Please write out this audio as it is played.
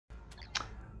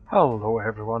Hello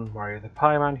everyone, Mario the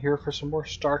Pie Man here for some more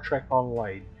Star Trek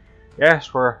Online.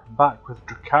 Yes, we're back with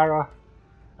Drakhara,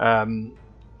 and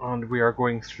we are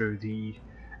going through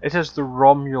it is the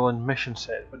Romulan mission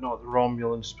set, but not the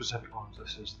Romulan specific ones.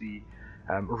 This is the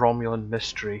Romulan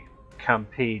mystery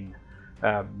campaign.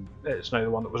 It's now the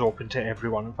one that was open to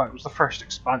everyone. In fact, it was the first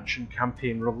expansion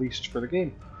campaign released for the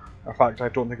game. In fact, I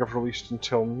don't think I've released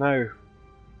until now.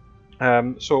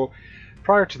 So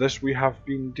prior to this, we have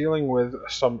been dealing with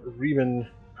some Reman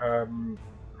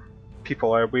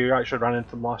people. We actually ran into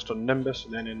them last on Nimbus,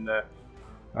 and then in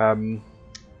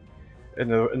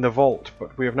the vault.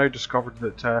 But we have now discovered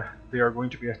that they are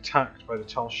going to be attacked by the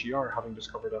Tal Shiar, having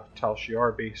discovered a Tal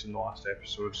Shiar base in the last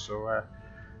episode. So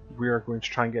we are going to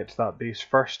try and get to that base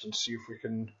first and see if we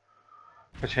can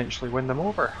potentially win them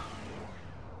over.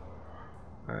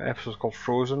 Episode is called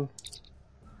Frozen.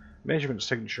 Measurement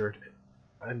signature.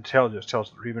 Intelligence tells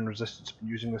that Reman Resistance have been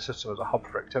using the system as a hub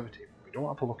for activity. We don't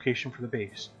have a location for the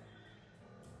base.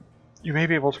 You may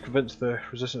be able to convince the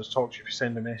Resistance to talk to you if you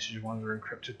send a message in one of their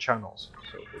encrypted channels.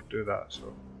 So we'll do that.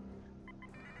 So,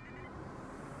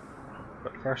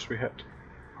 but first we hit.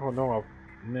 Oh no, a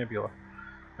nebula.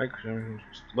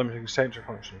 Limiting sensor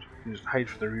functions. We just hide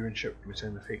for the Reman ship when we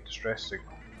send the fake distress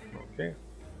signal. Okay.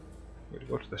 We're going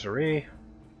to go to this array.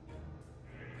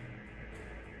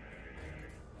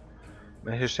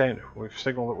 Message sent. We've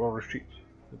signaled that we'll retreat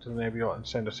into the nebula and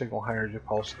send a signal higher to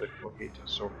pulse that locate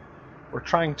us. So we're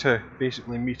trying to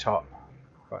basically meet up,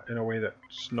 but in a way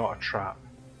that's not a trap.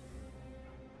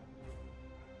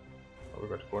 We're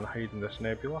going to go and hide in this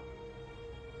nebula.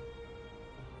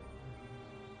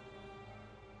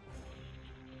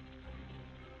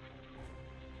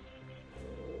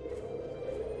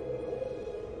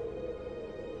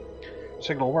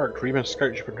 Signal worked. Reman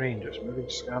scout ship in range. It's moving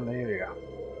to scan the area.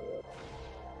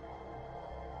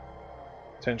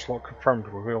 Potential lock confirmed.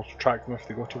 We'll be able to track them if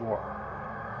they go to war.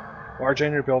 Large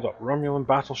energy build-up. Romulan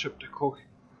battleship decloaking.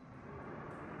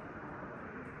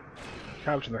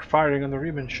 Captain, they're firing on the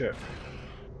Reman ship.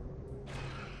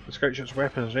 The scout ship's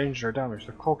weapons ranges are damaged.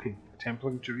 They're cloaking,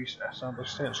 attempting to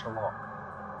re-establish sensor lock.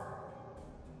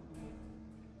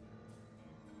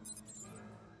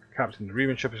 Captain, the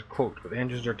Reman ship is cloaked, but the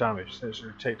engines are damaged. Sensors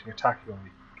are detecting attacking on me.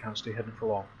 Can't stay hidden for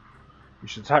long. We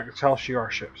should attack the Tal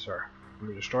Shiar ship, sir. When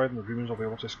we destroy them, the Remans will be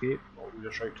able to escape, or we'll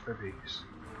just right to their base.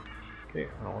 Okay,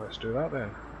 well, let's do that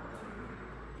then.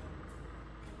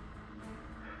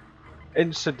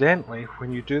 Incidentally,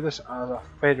 when you do this as a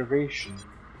Federation,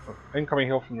 incoming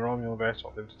hail from the Romulan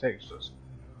vessel, they've detected us.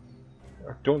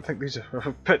 I don't think these are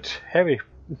a bit heavy.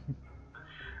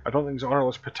 I don't think these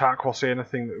honourless Patak will say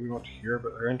anything that we want to hear,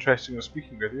 but they're interested in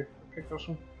speaking with you. I picked up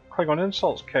some Klingon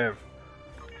insults, Kev.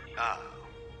 Ah.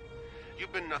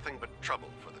 You've been nothing but trouble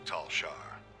for the Tal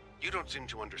Shiar. You don't seem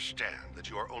to understand that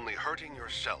you are only hurting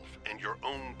yourself and your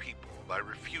own people by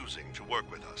refusing to work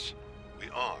with us.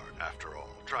 We are, after all,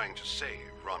 trying to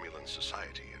save Romulan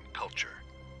society and culture.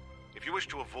 If you wish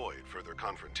to avoid further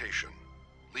confrontation,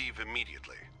 leave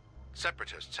immediately.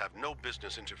 Separatists have no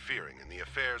business interfering in the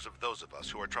affairs of those of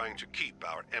us who are trying to keep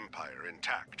our empire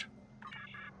intact.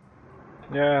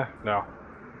 Yeah, no.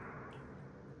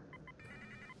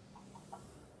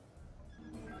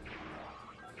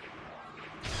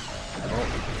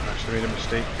 Oh, actually made a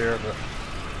mistake there, but...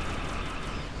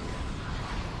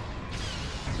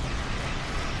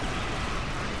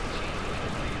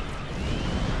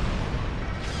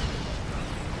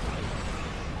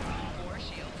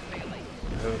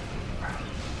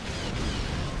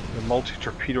 The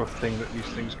multi-torpedo thing that these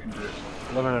things can do is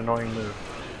a little annoying move.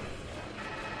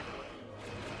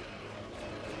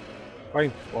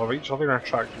 Fine, well, of each other in our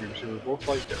tractor group, so we both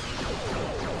liked it.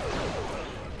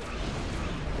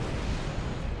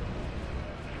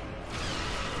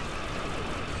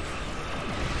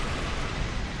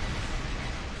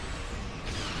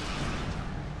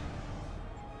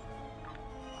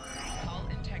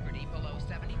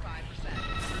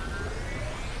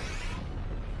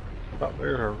 But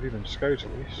there's our Reman scout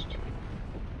at least.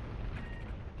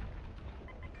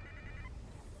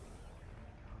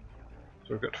 So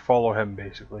we've got to follow him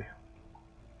basically.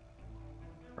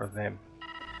 Or them.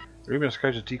 The Reman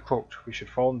scout is decloaked. We should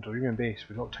fall into Reman base.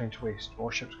 We've got time to waste.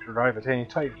 More ships could arrive at any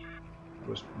time. I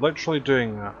was literally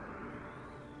doing that.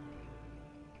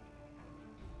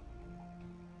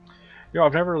 You know,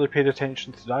 I've never really paid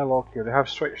attention to the dialogue here. They have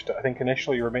switched it. I think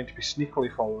initially you were meant to be sneakily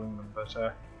following them,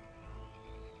 but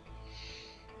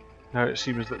now it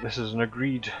seems that this is an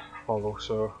agreed follow,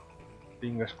 so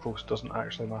being this close doesn't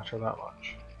actually matter that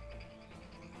much.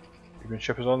 Reman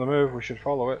ship is on the move, we should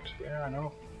follow it. Yeah, I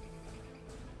know.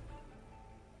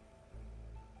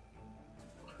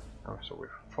 Oh, so we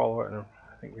follow it and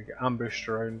I think we get ambushed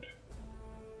around.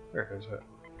 Where is it?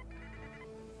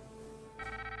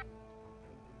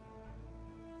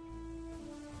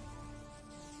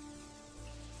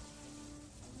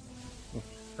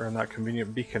 Around that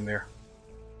convenient beacon there.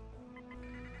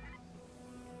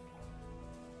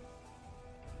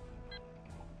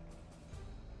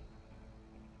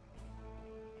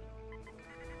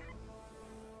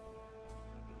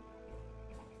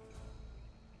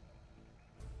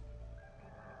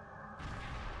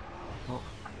 Oh.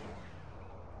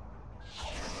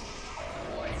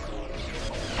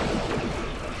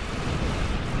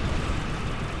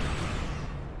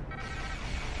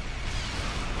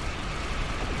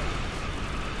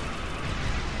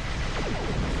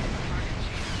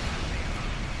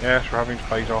 Yes, we're having to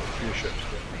fight off a few ships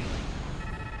here.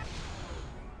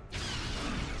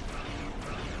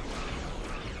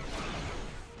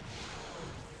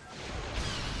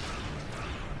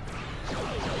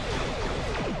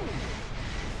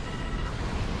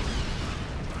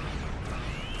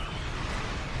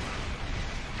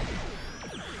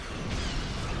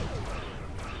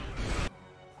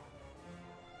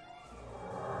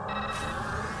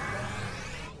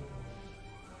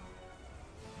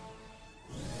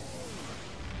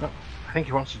 I think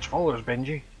he wants to follow us,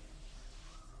 Benji.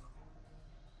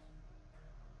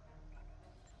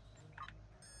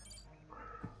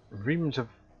 Remans have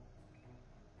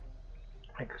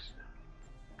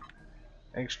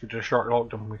executed a short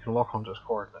lockdown. We can lock onto his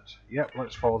coordinates. Yep,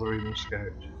 let's follow the Reman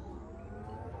scout.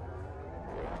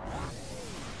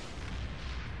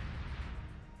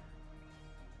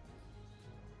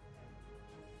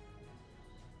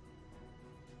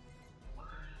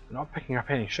 I'm not picking up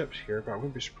any ships here, but I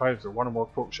wouldn't be surprised if there are one or more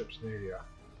cloak ships in the area.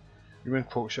 Reman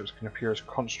cloak ships can appear as a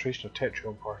concentration of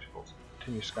tetragon particles.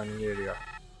 Continue scanning the area.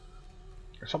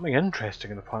 There's something interesting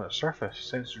in the planet's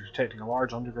surface. Sensors detecting a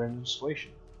large underground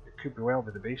installation. It could be well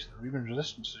by the base that the Reman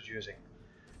resistance is using.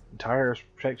 The entire area is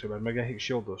protected by a magnetic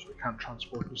shield though, so we can't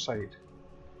transport inside.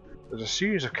 There's a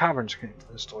series of caverns connected to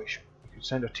the installation. We could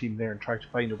send a team there and try to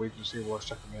find a way to disable or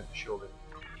circumvent the shielding.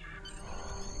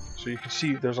 So you can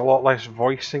see there's a lot less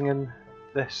voicing in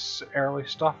this early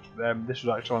stuff. This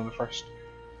was actually one of the first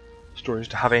stories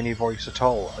to have any voice at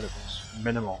all, and it was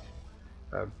minimal.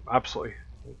 Absolutely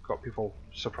got people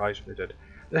surprised when they did.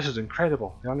 This is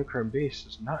incredible. The underground base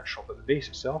is natural, but the base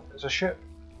itself is a ship.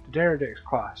 The Derelict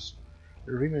class.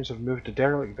 The Remans have moved a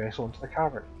derelict vessel into the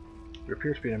cavern. There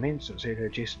appears to be a maintenance area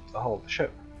adjacent to the hull of the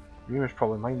ship. The Remans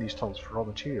probably mine these tunnels for raw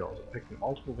materials and picking up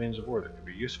multiple veins of ore that could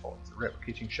be useful for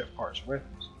replicating ship parts and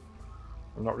weapons.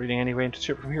 I'm not reading any way into the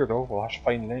ship from here though. We'll have to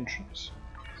find an entrance.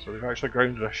 So we've actually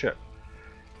grounded a ship.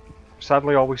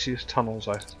 Sadly all we see is tunnels,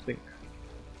 I think.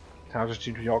 Towers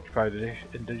seem to be occupied by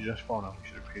indigenous fauna. We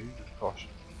should have proceeded with caution.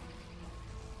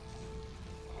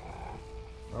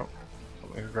 Oh,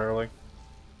 something's growling.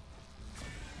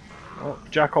 Oh,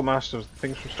 Jackal Masters,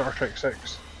 things from Star Trek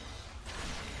 6.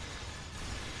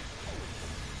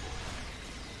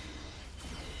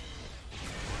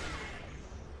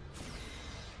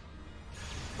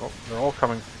 Oh, they're all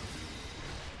coming.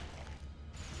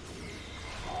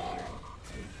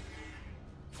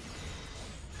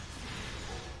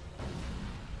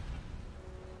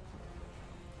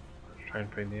 Try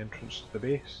and find the entrance to the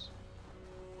base.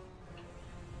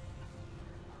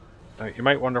 Now, you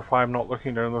might wonder why I'm not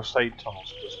looking down those side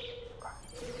tunnels.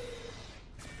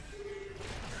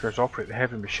 Because operate the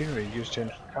heavy machinery used to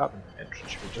enter the cabin. The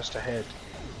entrance should be just ahead.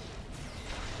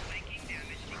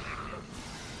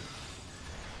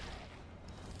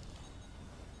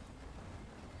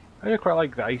 I do quite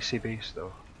like the icy base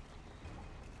though.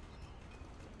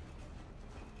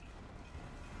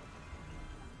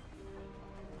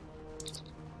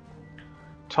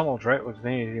 Tunnel directly to the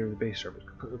area of the base are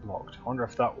completely blocked. I wonder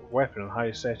if that weapon on the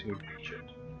highest setting would reach it.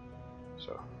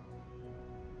 So,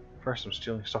 first I'm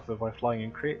stealing stuff that left lying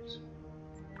in crates.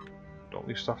 Don't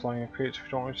leave stuff lying in crates if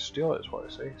you don't want to steal it, is what I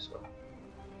say. So,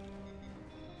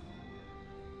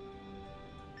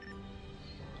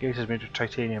 gate is made of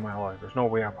titanium alloy. There's no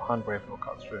way a hand weapon will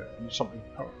cut through it. You need something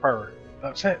power.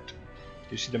 That's it.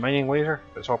 You see the mining laser?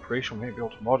 If it's operational, we might be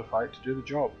able to modify it to do the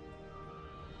job.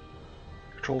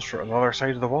 Controls for it on the other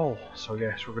side of the wall. So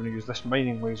yes, we're going to use this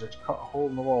mining laser to cut a hole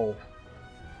in the wall.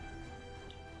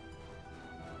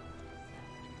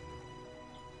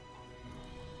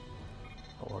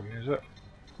 I'll use it.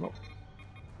 Nope.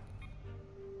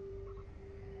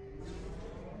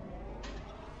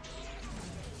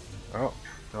 Oh,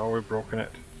 no, we've broken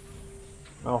it.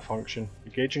 Malfunction.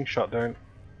 Engaging shutdown.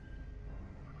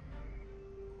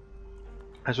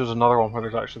 This was another one where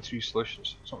there's actually 3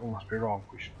 solutions. Something must be wrong.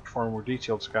 We should perform a more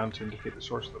detailed scan to indicate the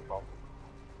source of the problem.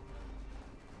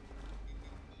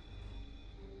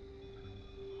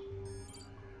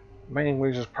 Mining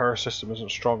laser's power system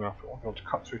isn't strong enough. It won't be able to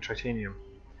cut through titanium.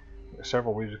 There are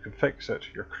several ways we can fix it.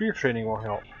 Your career training will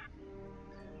help.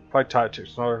 Applied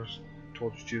tactics and others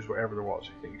told you to use whatever there was.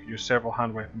 I think you could use several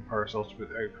hand weapon power cells to put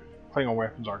the output. Klingon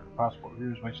weapons aren't compatible. The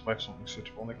rooms might have left something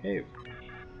suitable in the cave.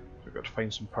 So we've got to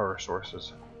find some power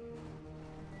sources.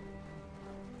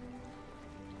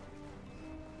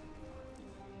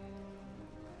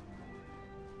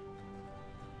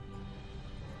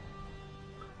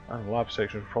 And the lab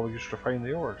section is probably used to find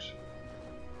the ores.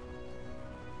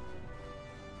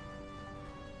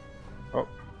 Oh.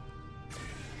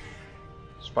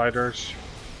 Spiders.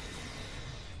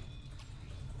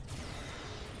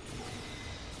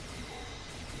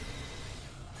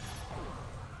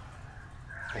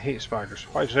 I hate spiders.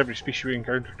 Why does every species we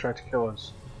encounter try to kill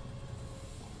us?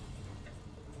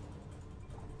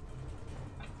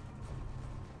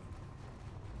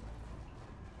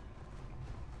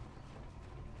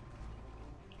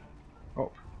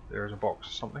 Oh, there's a box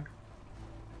or something.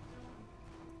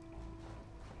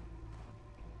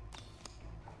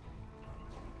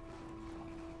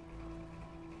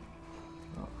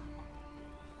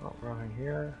 Oh, nothing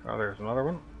here. Oh, there's another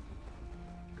one.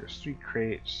 There's 3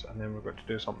 crates, and then we've got to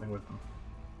do something with them.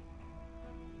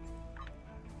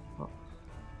 Oh.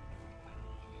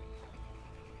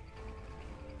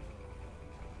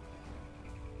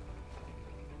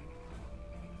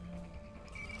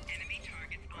 Enemy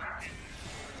target on.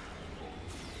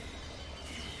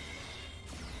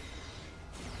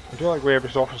 I do like where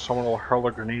every so often someone will hurl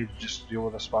a grenade just to deal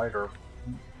with a spider,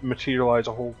 materialise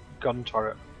a whole gun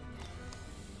turret.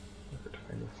 I've got to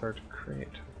find the 3rd crate.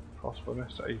 Possibly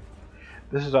missed it.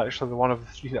 This is actually the one of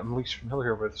the 3 that I'm least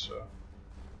familiar with, so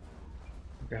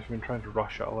I guess I've been trying to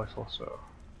rush it a little, so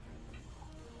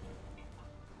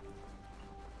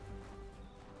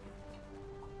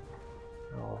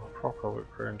I'll have a proper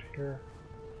look around here.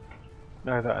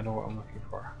 Now that I know what I'm looking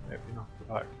for. Maybe not the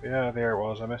back. Yeah, there it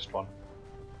was, I missed one.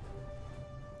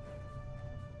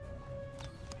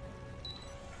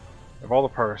 Of all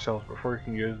the power cells, before you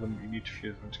can use them, you need to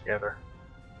fuse them together.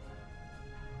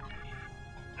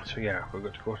 So yeah, we've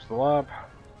got to go to the lab,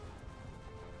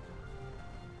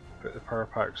 put the power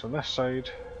packs on this side,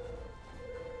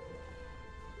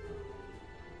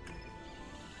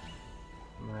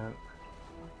 and then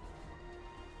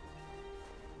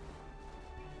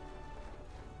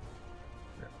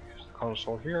use the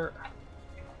console here.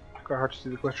 It's quite hard to see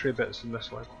the glittery bits in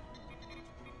this level.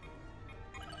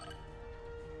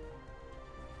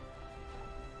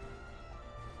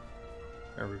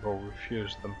 There we go, we've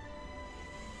fused them.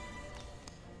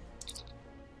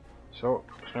 So,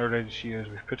 it's now ready to use.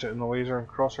 We've put it in the laser and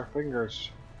cross our fingers.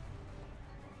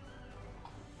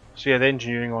 So yeah, the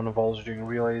engineering one involves doing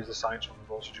relays, the science one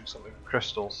involves doing something with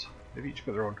crystals. They've each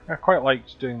got their own. I quite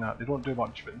liked doing that. They don't do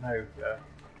much of it now.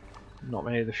 Not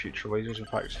many of the future lasers, in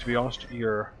fact. To be honest,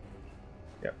 yeah,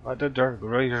 I did there. The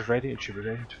laser's ready, it should be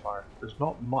ready to fire. There's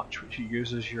not much which you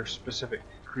use as your specific,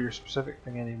 career-specific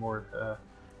thing anymore.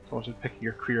 Someone said picking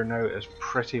your career now is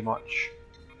pretty much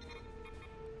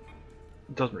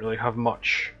doesn't really have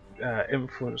much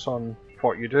influence on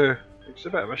what you do. It's a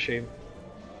bit of a shame.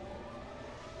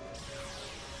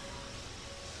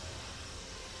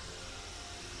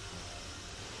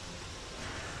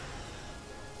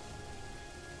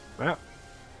 Yeah,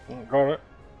 got it.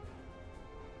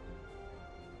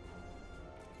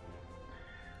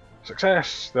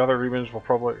 Success! The other Remans will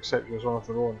probably accept you as one of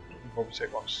their own.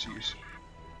 Obisek wants to use.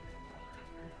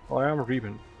 Well, I am a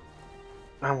Reman.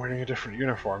 I'm wearing a different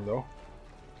uniform though.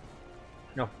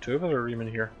 No, 2 of us are Reman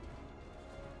here.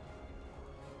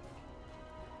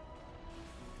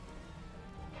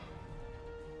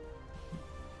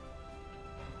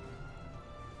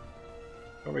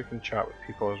 So we can chat with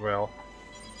people as well.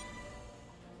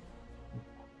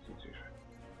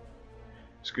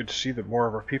 It's good to see that more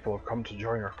of our people have come to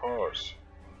join our cause.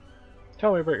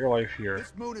 Tell me about your life here.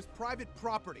 This moon is private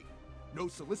property. No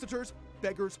solicitors,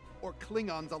 beggars, or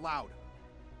Klingons allowed.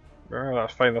 Well,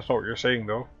 that's fine, that's not what you're saying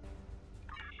though.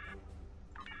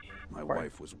 My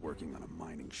wife was working on a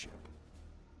mining ship.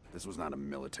 This was not a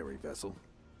military vessel.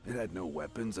 It had no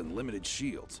weapons and limited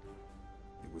shields.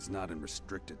 It was not in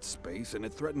restricted space, and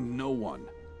it threatened no one.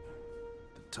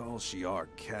 The Tal Shiar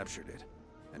captured it,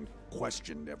 and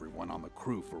questioned everyone on the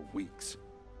crew for weeks.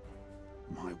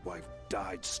 My wife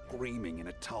died screaming in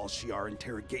a Tal Shiar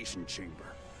interrogation chamber.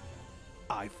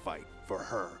 I fight for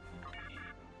her.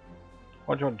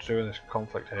 What do you want to do when this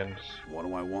conflict ends? What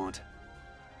do I want?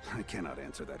 I cannot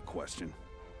answer that question.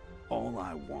 All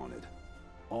I wanted,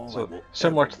 all I So, will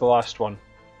similar ever to the last one.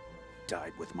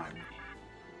 died with my...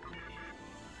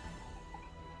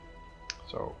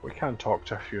 So, we can talk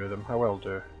to a few of them. I will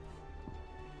do.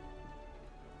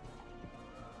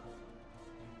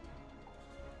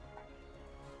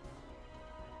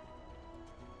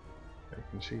 You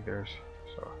can see theirs.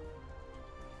 So,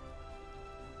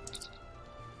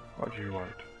 what do you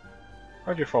want?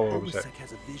 Why do you follow Obisek? Obisek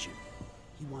has a vision.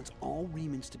 He wants all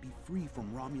Remans to be free from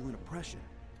Romulan oppression.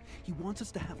 He wants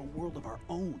us to have a world of our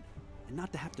own, and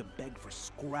not to have to beg for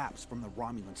scraps from the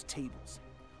Romulans' tables.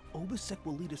 Obisek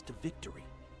will lead us to victory.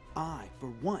 I, for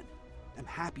one, am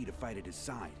happy to fight at his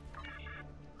side.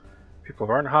 People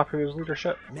aren't happy with his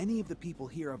leadership. Many of the people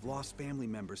here have lost family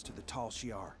members to the Tal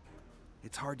Shiar.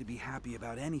 It's hard to be happy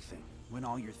about anything when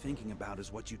all you're thinking about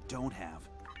is what you don't have.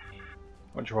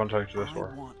 What do you want out of this I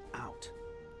war? want out.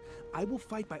 I will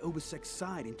fight by Obisek's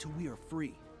side until we are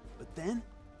free. But then,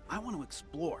 I want to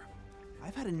explore.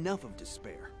 I've had enough of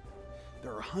despair.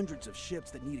 There are hundreds of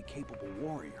ships that need a capable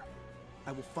warrior.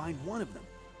 I will find one of them,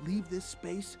 leave this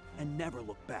space, and never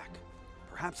look back.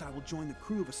 Perhaps I will join the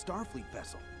crew of a Starfleet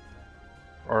vessel.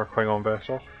 Or a Klingon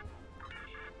vessel.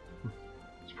 I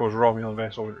suppose Romulan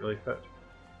vessel wouldn't really fit.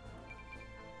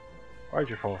 Why'd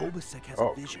you follow? Obisek has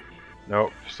Oh. a vision.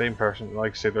 No, same person.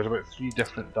 Like I say, there's about 3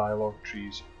 different dialogue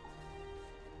trees.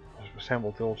 Just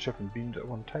assembled the old ship and beamed at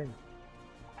one time.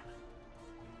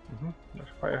 That's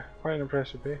quite an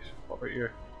impressive base. What about you?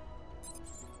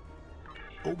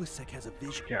 Obisek has a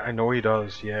vision. Yeah, I know he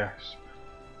does, yes.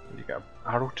 You got an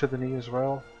arrow to the knee as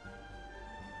well.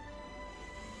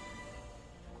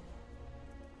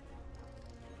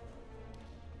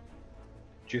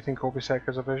 Do you think Obisek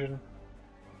has a vision?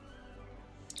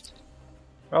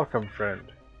 Welcome, friend.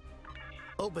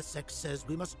 Obisek says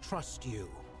we must trust you.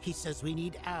 He says we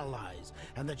need allies,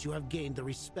 and that you have gained the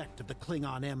respect of the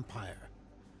Klingon Empire.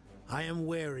 I am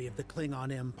wary of the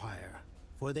Klingon Empire,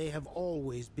 for they have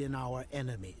always been our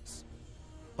enemies.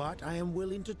 But I am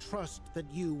willing to trust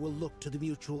that you will look to the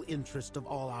mutual interest of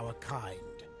all our kind.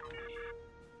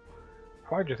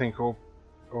 Why do you think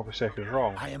Obisek is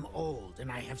wrong? I am old,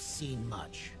 and I have seen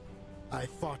much. I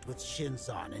fought with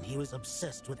Shinzon, and he was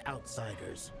obsessed with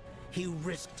outsiders. He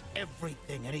risked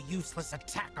everything in a useless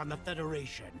attack on the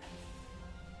Federation.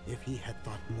 If he had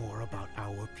thought more about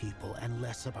our people and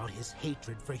less about his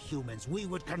hatred for humans, we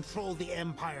would control the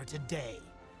Empire today.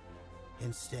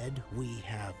 Instead, we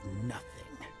have nothing.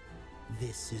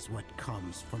 This is what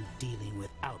comes from dealing with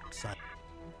outsiders.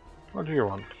 What do you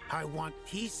want? I want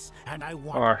peace, and I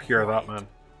want Oh, I hear that, quiet. man.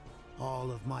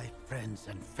 All of my friends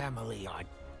and family are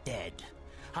dead.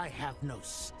 I have no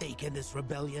stake in this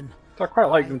rebellion. So I quite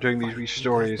like them I doing these fight wee because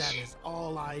stories. That is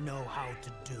all I know how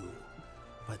to do.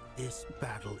 But this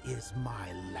battle is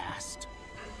my last.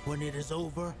 When it is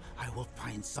over, I will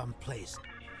find some place.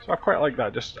 So I quite like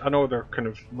that. Just I know they're kind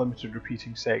of limited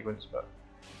repeating segments, but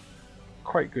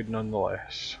quite good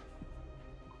nonetheless.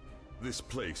 This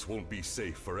place won't be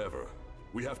safe forever.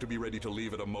 We have to be ready to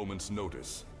leave at a moment's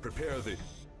notice. Prepare the...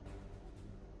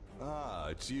 Ah,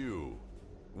 it's you.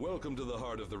 Welcome to the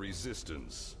heart of the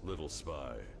Resistance, little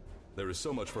spy. There is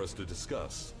so much for us to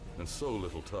discuss, and so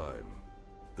little time.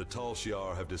 The Tal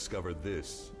Shiar have discovered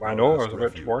this. I our know, I last was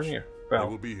about to warn refuge. you. They Well,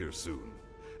 will be here soon,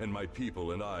 and my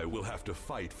people and I will have to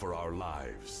fight for our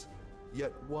lives.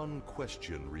 Yet one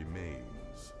question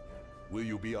remains. Will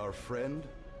you be our friend,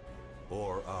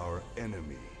 or our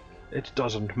enemy? it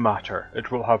doesn't matter.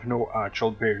 It will have no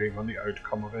actual bearing on the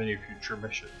outcome of any future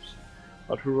missions.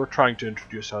 But we were trying to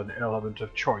introduce an element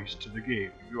of choice to the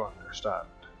game, you understand.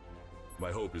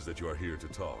 My hope is that you are here to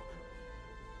talk.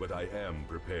 But I am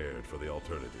prepared for the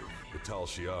alternative. The Tal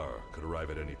Shiar could arrive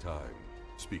at any time.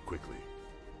 Speak quickly.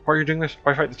 Why are you doing this?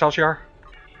 Why fight the Tal Shiar?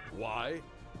 Why?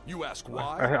 You ask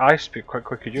why? I speak quite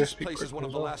quick. Could you This speak place quick is one of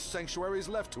as the well? last sanctuaries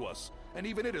left to us, and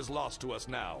even it is lost to us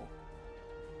now.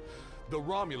 The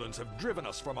Romulans have driven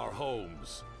us from our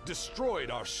homes,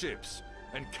 destroyed our ships,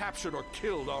 and captured or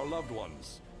killed our loved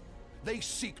ones. They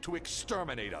seek to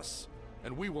exterminate us,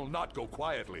 and we will not go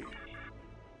quietly.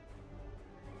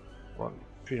 What?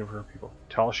 Freedom for people.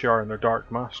 Tal Shiar and their Dark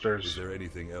Is Masters. there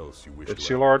anything else you wish Did to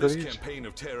see add? Lord of This these? campaign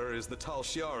of terror is the Tal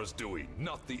Shiar's doing,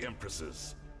 not the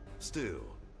Empress's. Still,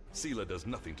 Sela does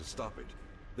nothing to stop it.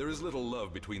 There is little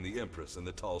love between the Empress and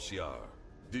the Tal Shiar.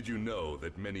 Did you know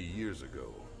that many years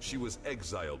ago, she was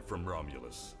exiled from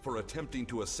Romulus for attempting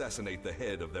to assassinate the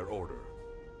head of their order?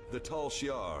 The Tal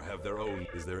Shiar have their own...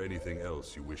 Is there anything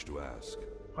else you wish to ask?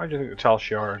 Why do you think the Tal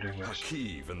Shiar are doing this?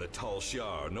 Hakiv and the Tal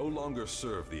Shiar no longer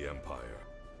serve the Empire.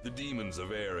 The demons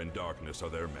of air and darkness are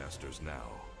their masters now.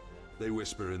 They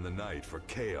whisper in the night for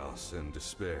chaos and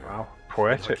despair. Wow, And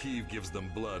poetic. Hakiv gives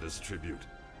them blood as tribute.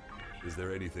 Is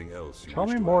there anything else you Tell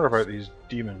wish me to more ask? about these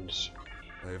demons.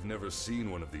 I have never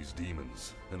seen one of these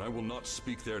demons, and I will not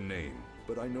speak their name,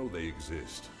 but I know they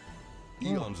exist.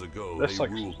 Eons ago, This they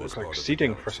looks ruled this like part of the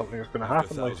seeding for galaxy. something that's going to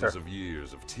After happen thousands later. of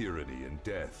years of tyranny and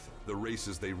death, the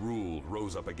races they ruled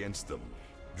rose up against them,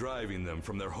 driving them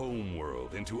from their home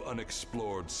world into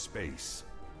unexplored space.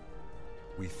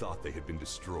 We thought they had been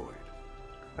destroyed.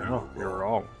 We No, were you're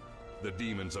wrong. The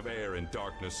demons of air and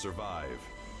darkness survive,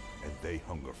 and they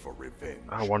hunger for revenge.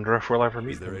 I wonder if we'll ever Is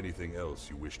meet there them. anything else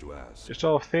you wish to ask? Just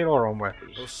all Thalor on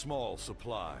weapons. A small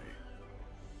supply.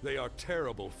 They are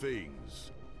terrible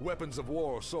things. Weapons of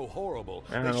war so horrible,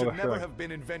 I they know should the never feeling. have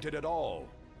been invented at all.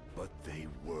 But they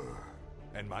were.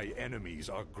 And my enemies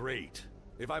are great.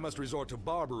 If I must resort to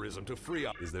barbarism to free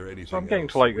up... Is there anything So I'm getting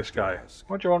else to like you this wish guy. ask?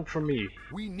 What do you want from me?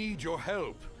 We need your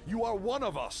help. You are one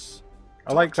of us.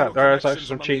 I like Talk that. to your There is actually connections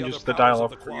some among changes to the other powers of dialogue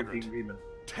the for you quadrant. being Reman.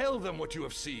 Tell them what you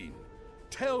have seen.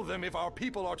 Tell them if our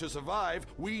people are to survive,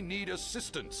 we need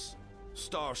assistance.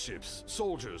 Starships,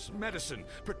 soldiers, medicine,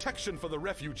 protection for the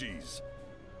refugees.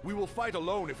 We will fight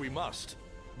alone if we must.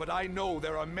 But I know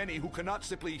there are many who cannot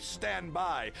simply stand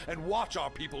by and watch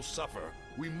our people suffer.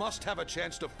 We must have a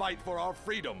chance to fight for our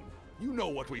freedom. You know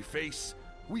what we face.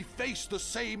 We face the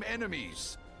same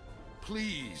enemies.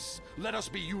 Please, let us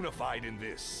be unified in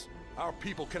this. Our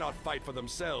people cannot fight for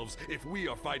themselves if we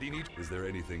are fighting each... Is there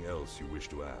anything else you wish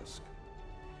to ask?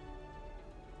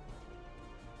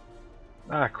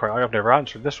 Ah, quite. I've never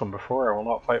answered this one before. I will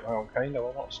not fight my own kind. I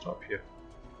will not stop you.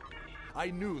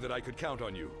 I knew that I could count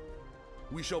on you.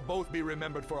 We shall both be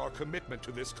remembered for our commitment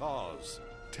to this cause.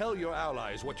 Tell your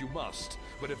allies what you must,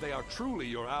 but if they are truly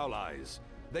your allies,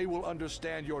 they will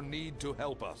understand your need to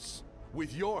help us.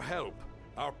 With your help,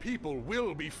 our people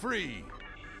will be free.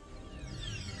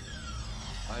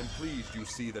 I'm pleased you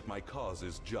see that my cause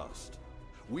is just.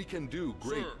 We can do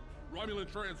great... Sir,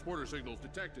 Romulan transporter signals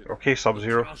detected. Okay,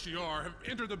 Sub-Zero. Al-Shiar have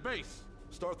entered the base.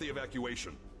 Start the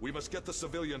evacuation. We must get the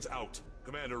civilians out.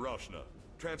 Commander Rashna,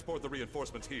 transport the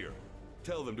reinforcements here.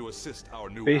 Tell them to assist our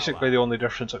new Basically, ally. the only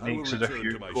difference it I will makes is if return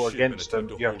you to my go ship against and him,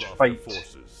 attempt you have to hold off their fight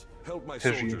forces. Help my his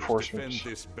soldiers reinforcements.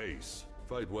 defend this base.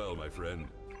 Fight well, my friend.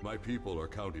 My people are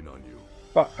counting on you.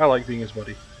 But I like being his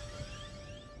buddy.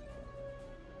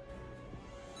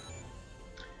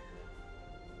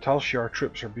 Tal-Shiar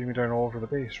troops are beaming down all over the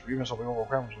base. Remans will be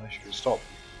overwhelmed unless you can stop.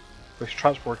 Place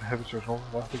transport inhibitors in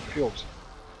overlapping fields.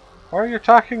 Why are you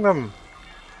attacking them?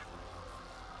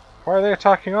 Why are they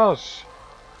attacking us?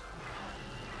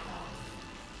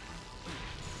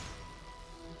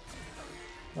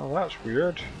 Oh, that's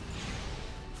weird.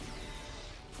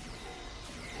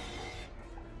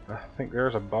 I think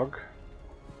there's a bug.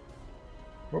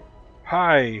 Oh,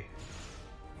 hi!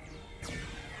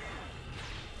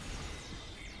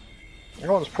 I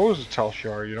don't suppose it's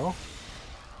Tal-Shiar, you know?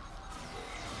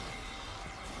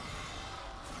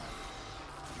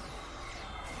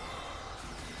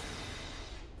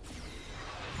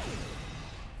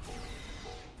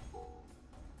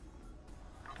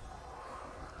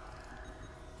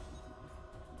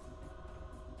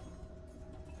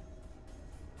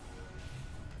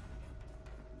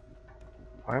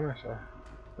 Why am I so...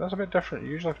 That's a bit different.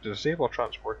 You usually have to disable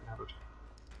transport inhibitor.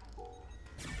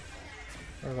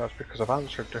 Oh, that's because I've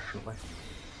answered differently.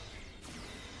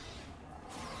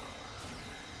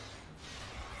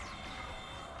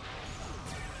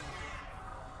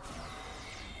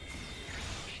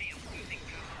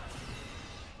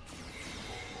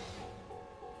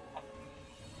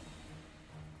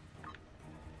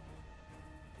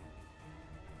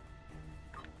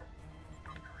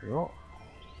 There we go.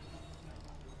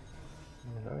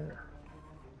 There.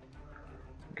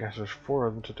 Guess there's 4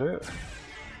 of them to do it.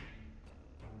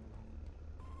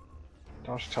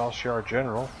 That's Tal-Shiar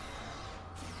General.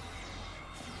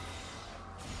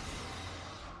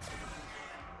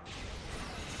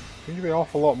 Seems to be an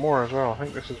awful lot more as well. I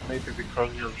think this is maybe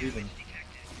because you're reading.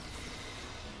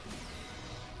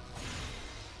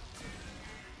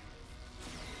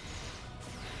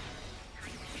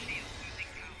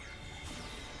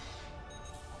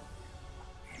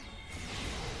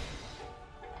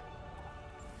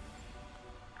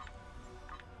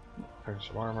 There's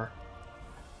some armor.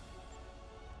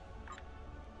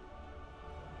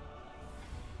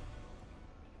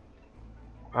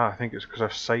 Ah, I think it's because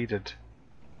I've sided.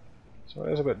 So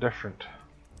it is a bit different.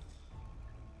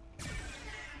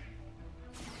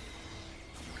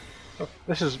 So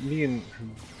this is me in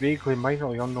vaguely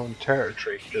minorly unknown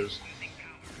territory because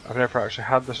I've never actually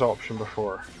had this option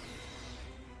before.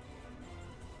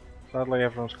 Sadly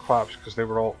everyone's collapsed because they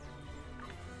were all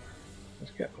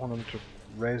Let's get one of them to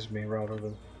res me rather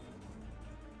than...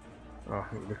 Oh,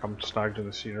 I become snagged in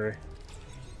the scenery.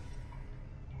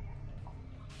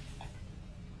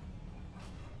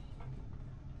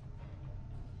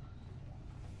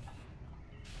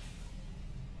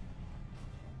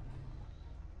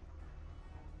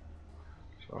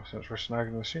 So since we're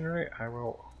snagging the scenery, I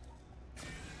will...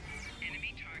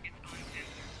 Enemy targets on sensor.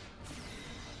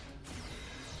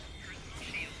 Personal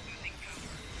shield losing power.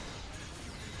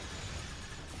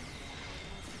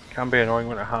 Can be annoying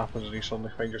when it happens and you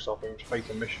suddenly find yourself having to fight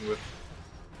a mission with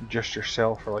just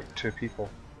yourself or like 2 people.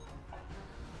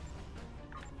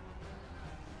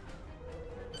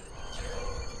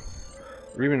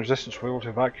 Reman resistance were able to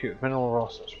evacuate the mineral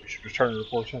process. We should return and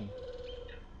report in.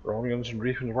 Romulans and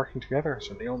Reman working together. It's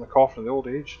a nail in the coffin of the old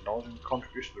age, acknowledging the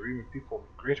contribution of the Reman people.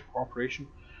 Greater cooperation.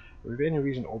 If there be any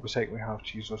reason Obisek may have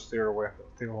to use those Theron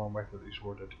weapons that he's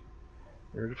ordered.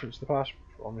 There are differences in the past.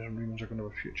 Romulans and Remans are going to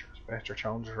have a future. It's better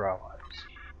challenges or allies.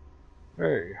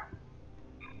 Hey.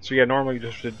 So yeah, normally you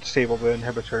just disable the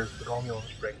inhibitors the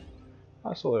Romulans bring.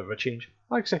 That's a little bit of a change.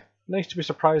 Like I say, nice to be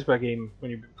surprised by a game when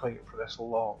you've been playing it for this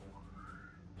long.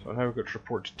 So now we've got to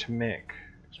report to Mech.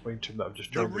 Explain to him that I've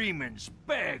just joined. The Remans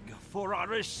beg for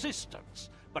our assistance,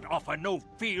 but offer no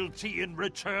fealty in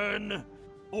return.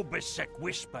 Obisek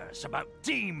whispers about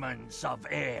demons of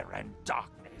air and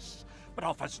darkness, but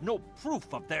offers no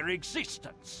proof of their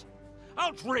existence.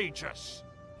 Outrageous!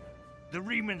 The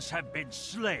Remans have been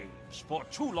slaves for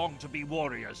too long to be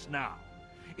warriors now.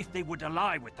 If they would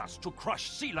ally with us to crush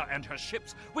Seela and her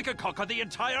ships, we could conquer the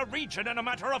entire region in a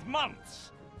matter of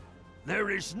months.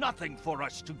 There is nothing for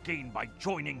us to gain by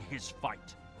joining his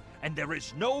fight, and there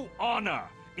is no honor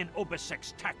in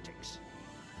Obisek's tactics.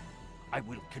 I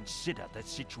will consider the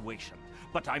situation,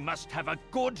 but I must have a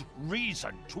good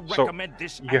reason to recommend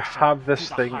this action. You have this to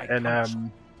the thing High in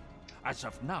Council. As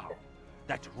of now,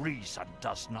 that reason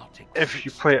does not exist. if you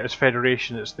play it as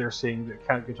Federation, it's they're saying that it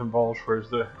can't get involved, whereas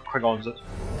the Klingons, it's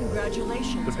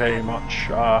Congratulations. very much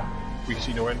we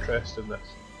see no interest in this.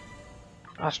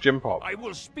 That's Jim Pop. I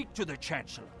will speak to the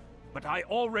Chancellor, but I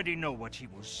already know what he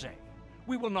will say.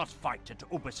 We will not fight at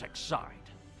Obisek's side.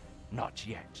 Not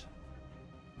yet.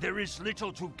 There is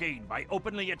little to gain by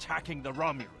openly attacking the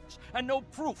Romulans, and no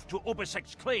proof to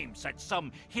Obisek's claims that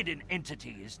some hidden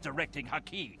entity is directing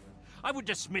Hakim. I would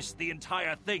dismiss the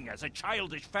entire thing as a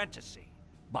childish fantasy.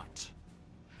 But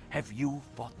have you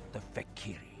fought the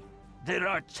Fekiri? There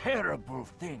are terrible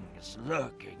things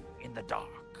lurking in the dark.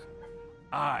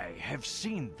 I have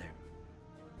seen them.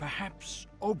 Perhaps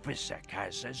Obisek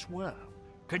has as well.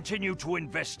 Continue to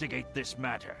investigate this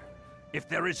matter. If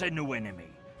there is a new enemy,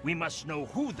 we must know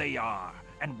who they are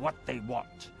and what they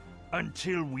want.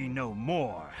 Until we know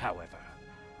more, however,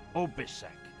 Obisek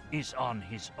is on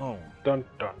his own. Dun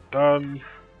dun dun.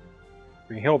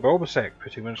 Being held by Obisek,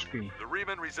 put him on screen. The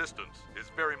Reman resistance is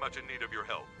very much in need of your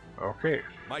help. Okay.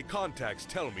 My contacts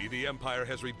tell me the Empire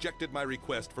has rejected my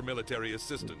request for military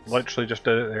assistance. Literally just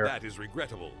did it there. That is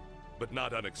regrettable, but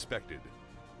not unexpected.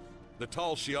 The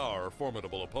Tal Shiar are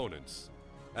formidable opponents,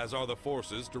 as are the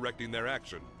forces directing their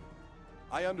action.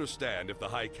 I understand if the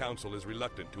High Council is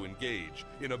reluctant to engage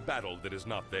in a battle that is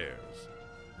not theirs.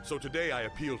 So today I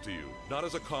appeal to you, not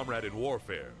as a comrade in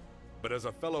warfare, but as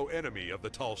a fellow enemy of the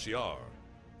Tal Shiar.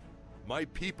 My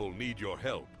people need your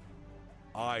help.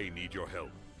 I need your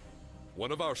help.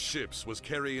 One of our ships was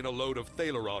carrying a load of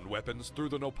Thaleron weapons through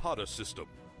the Nopada system.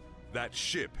 That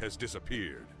ship has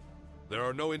disappeared. There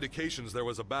are no indications there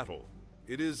was a battle.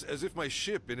 It is as if my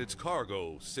ship and its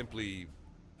cargo simply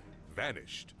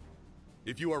vanished.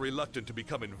 If you are reluctant to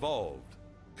become involved,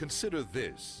 consider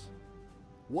this.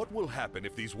 What will happen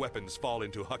if these weapons fall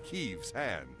into Hakiv's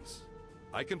hands?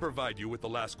 I can provide you with the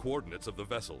last coordinates of the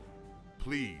vessel.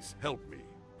 Please help me.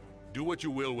 Do what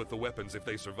you will with the weapons if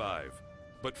they survive,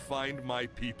 but find my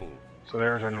people. So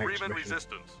there's our The next Reman mission.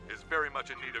 resistance is very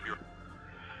much in need of your...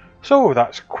 So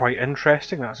that's quite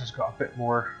interesting. That's just got a bit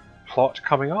more plot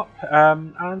coming up.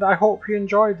 And I hope you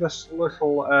enjoyed this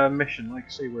little mission. Like I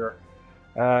say, we're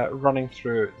running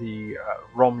through the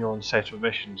Romulan set of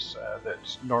missions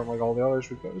that normally all the others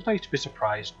would. But it was nice to be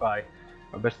surprised by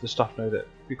a bit of the stuff now that,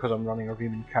 because I'm running a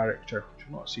Reman character, which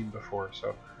I've not seen before.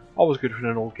 So always good when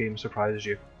an old game surprises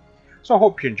you. So I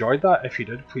hope you enjoyed that. If you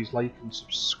did, please like and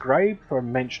subscribe, or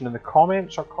mention in the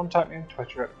comments, or contact me on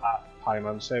Twitter at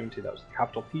Pyman70. That's the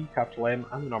capital P, capital M,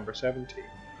 and the number 70.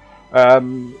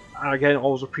 And again,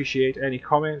 always appreciate any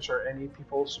comments or any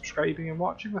people subscribing and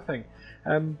watching the thing.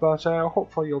 But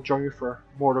hopefully you'll join me for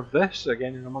more of this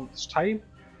again in a month's time.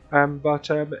 But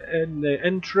in the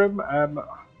interim, I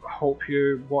hope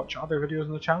you watch other videos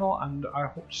on the channel, and I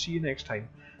hope to see you next time.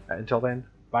 Until then,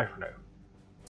 bye for now.